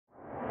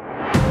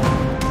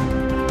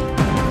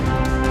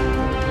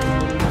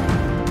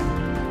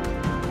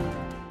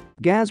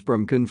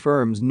Gazprom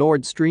confirms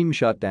Nord Stream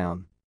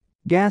shutdown.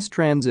 Gas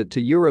transit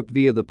to Europe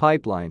via the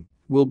pipeline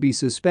will be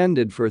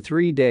suspended for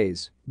 3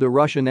 days, the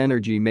Russian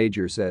energy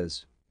major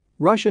says.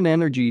 Russian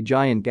energy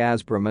giant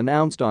Gazprom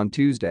announced on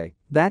Tuesday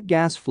that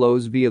gas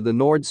flows via the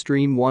Nord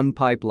Stream 1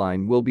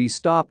 pipeline will be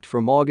stopped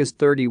from August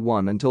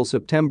 31 until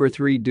September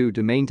 3 due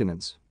to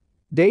maintenance.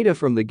 Data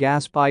from the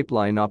gas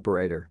pipeline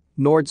operator,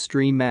 Nord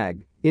Stream AG,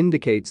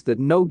 indicates that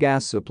no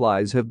gas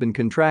supplies have been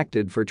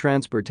contracted for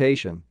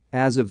transportation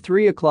as of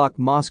 3 o'clock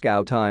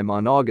Moscow time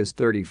on August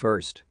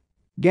 31.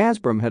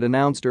 Gazprom had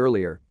announced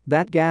earlier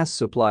that gas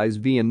supplies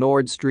via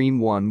Nord Stream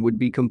 1 would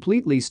be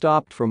completely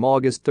stopped from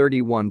August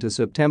 31 to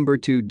September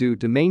 2 due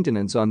to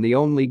maintenance on the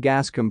only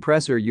gas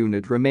compressor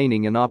unit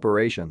remaining in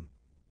operation.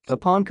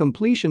 Upon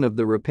completion of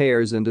the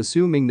repairs and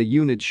assuming the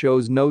unit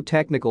shows no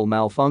technical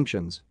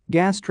malfunctions,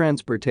 gas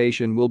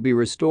transportation will be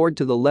restored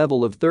to the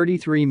level of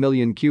 33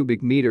 million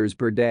cubic meters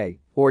per day,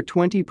 or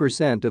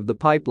 20% of the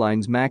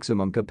pipeline's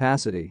maximum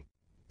capacity.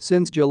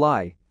 Since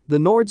July, the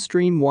Nord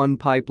Stream 1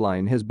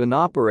 pipeline has been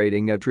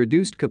operating at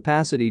reduced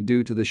capacity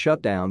due to the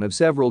shutdown of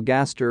several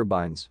gas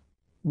turbines.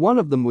 One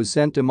of them was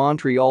sent to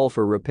Montreal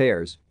for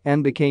repairs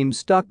and became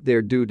stuck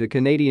there due to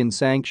Canadian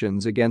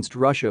sanctions against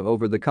Russia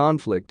over the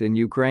conflict in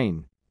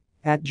Ukraine.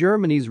 At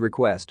Germany's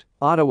request,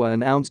 Ottawa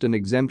announced an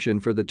exemption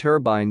for the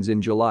turbines in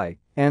July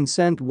and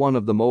sent one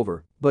of them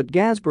over, but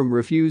Gazprom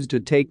refused to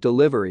take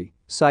delivery,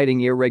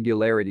 citing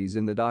irregularities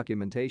in the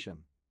documentation.